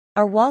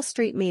Our Wall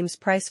Street memes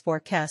price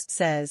forecast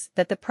says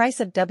that the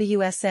price of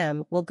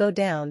WSM will go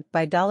down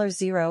by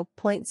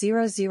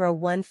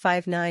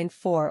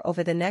 $0.001594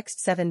 over the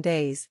next 7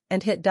 days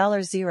and hit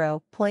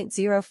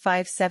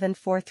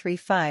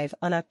 $0.057435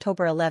 on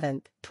October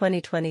 11,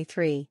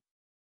 2023.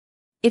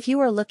 If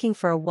you are looking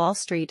for a Wall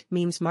Street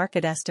memes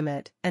market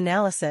estimate,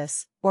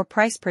 analysis, or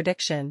price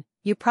prediction,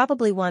 you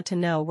probably want to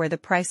know where the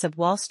price of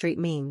Wall Street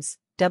memes,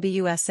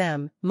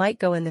 WSM, might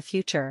go in the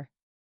future.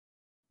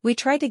 We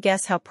try to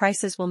guess how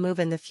prices will move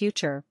in the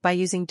future by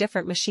using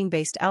different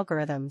machine-based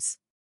algorithms.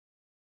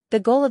 The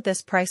goal of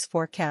this price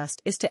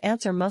forecast is to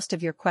answer most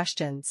of your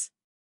questions.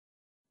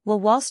 Will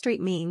Wall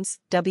Street memes,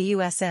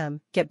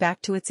 WSM, get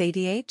back to its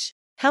ADH?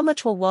 How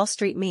much will Wall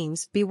Street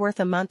memes be worth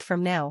a month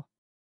from now?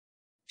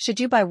 Should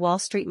you buy Wall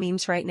Street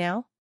memes right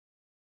now?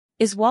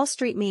 Is Wall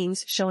Street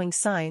memes showing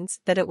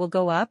signs that it will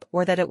go up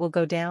or that it will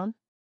go down?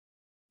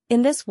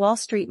 In this Wall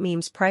Street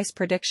memes price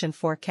prediction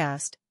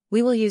forecast,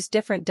 we will use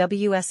different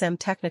WSM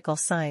technical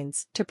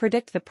signs to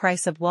predict the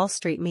price of Wall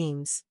Street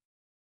memes.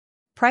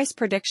 Price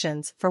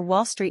predictions for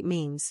Wall Street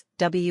memes,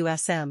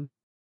 WSM.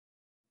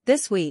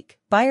 This week,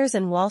 buyers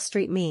in Wall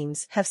Street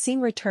memes have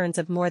seen returns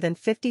of more than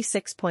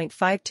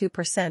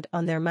 56.52%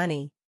 on their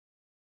money.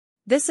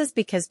 This is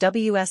because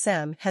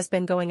WSM has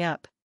been going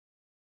up.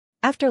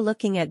 After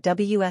looking at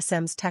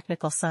WSM's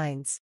technical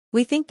signs,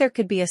 we think there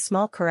could be a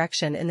small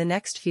correction in the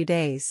next few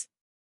days.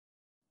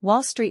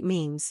 Wall Street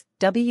memes,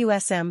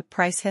 WSM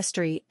price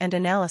history and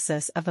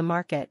analysis of the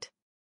market.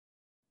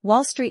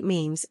 Wall Street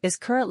memes is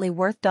currently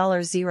worth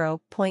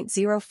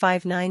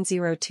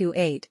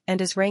 $0.059028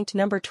 and is ranked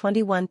number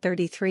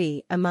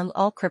 2133 among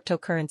all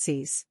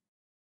cryptocurrencies.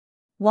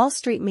 Wall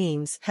Street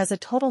memes has a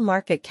total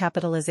market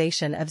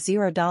capitalization of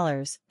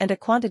 $0 and a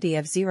quantity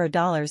of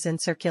 $0 in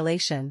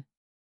circulation.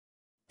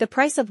 The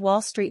price of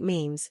Wall Street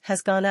memes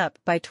has gone up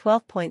by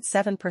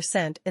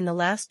 12.7% in the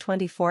last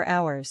 24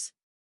 hours.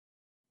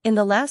 In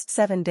the last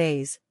 7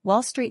 days,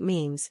 Wall Street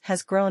memes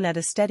has grown at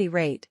a steady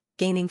rate,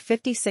 gaining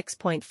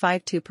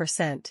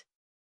 56.52%.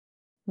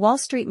 Wall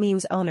Street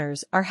memes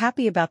owners are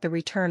happy about the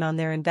return on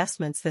their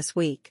investments this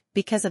week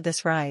because of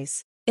this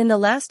rise. In the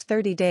last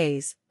 30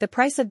 days, the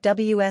price of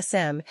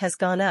WSM has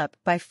gone up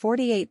by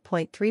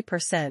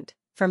 48.3%,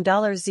 from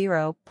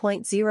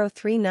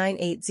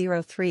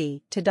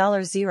 $0.039803 to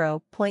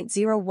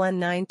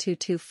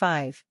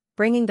 $0.019225,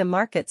 bringing the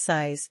market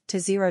size to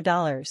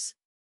 $0.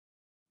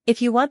 If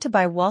you want to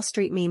buy Wall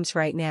Street memes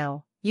right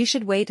now, you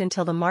should wait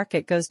until the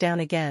market goes down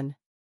again.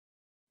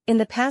 In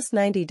the past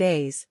 90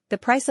 days, the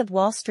price of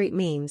Wall Street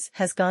memes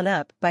has gone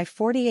up by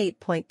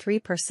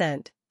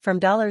 48.3%, from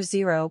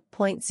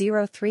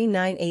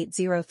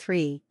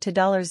 $0.039803 to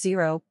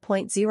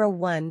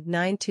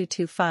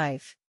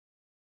 $0.019225.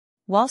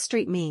 Wall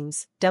Street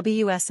memes,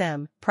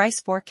 WSM, price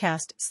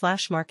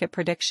forecast/market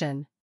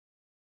prediction.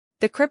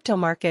 The crypto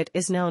market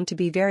is known to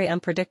be very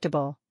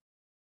unpredictable.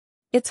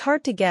 It's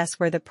hard to guess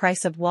where the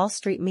price of Wall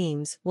Street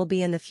memes will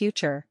be in the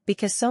future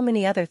because so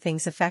many other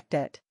things affect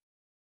it.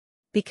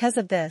 Because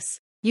of this,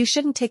 you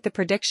shouldn't take the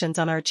predictions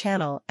on our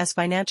channel as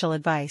financial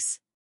advice.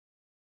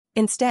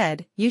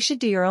 Instead, you should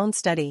do your own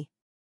study.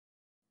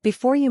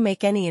 Before you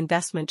make any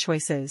investment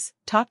choices,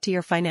 talk to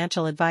your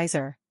financial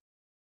advisor.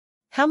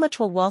 How much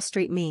will Wall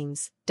Street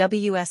memes,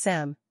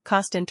 WSM,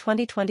 cost in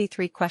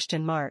 2023?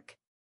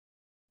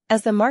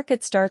 As the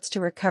market starts to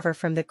recover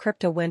from the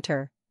crypto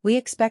winter, we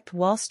expect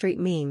Wall Street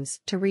memes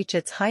to reach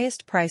its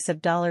highest price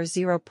of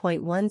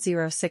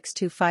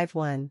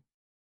 $0.106251.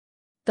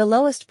 The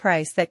lowest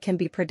price that can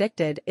be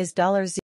predicted is